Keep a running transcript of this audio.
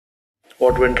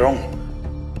What went wrong?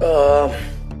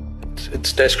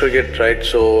 It's Test cricket, right?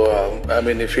 So I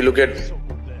mean, if you look at,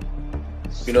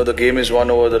 the game is won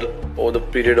over the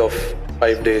period of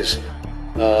 5 days.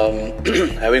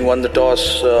 Having won the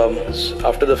toss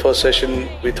after the first session,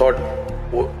 we thought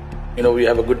we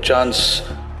have a good chance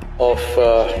of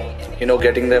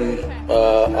getting them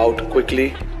out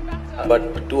quickly.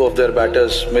 But two of their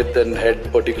batters, Smith and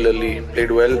Head particularly, played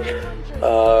well.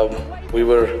 We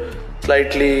were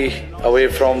slightly away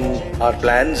from our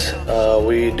plans.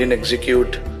 We didn't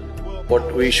execute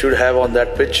what we should have on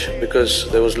that pitch because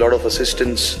there was a lot of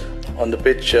assistance on the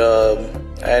pitch,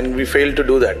 and we failed to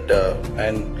do that,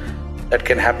 and that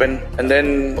can happen. And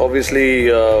then obviously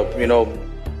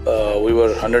we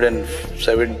were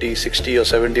 60 or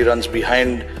 70 runs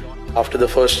behind after the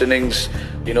first innings.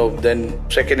 Then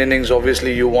second innings,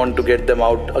 obviously you want to get them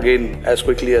out again as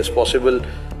quickly as possible,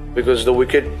 because the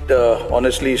wicket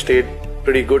honestly stayed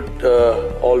pretty good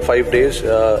all 5 days.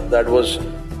 That was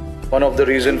one of the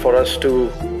reasons for us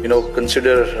to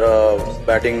consider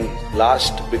batting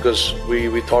last, because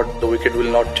we thought the wicket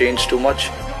will not change too much.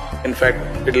 In fact,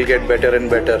 it'll get better and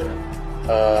better.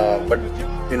 But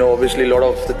obviously a lot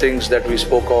of the things that we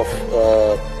spoke of,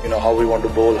 how we want to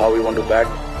bowl, how we want to bat,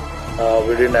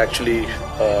 we didn't actually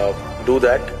do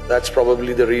that. That's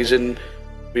probably the reason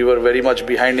we were very much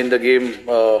behind in the game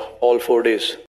all 4 days.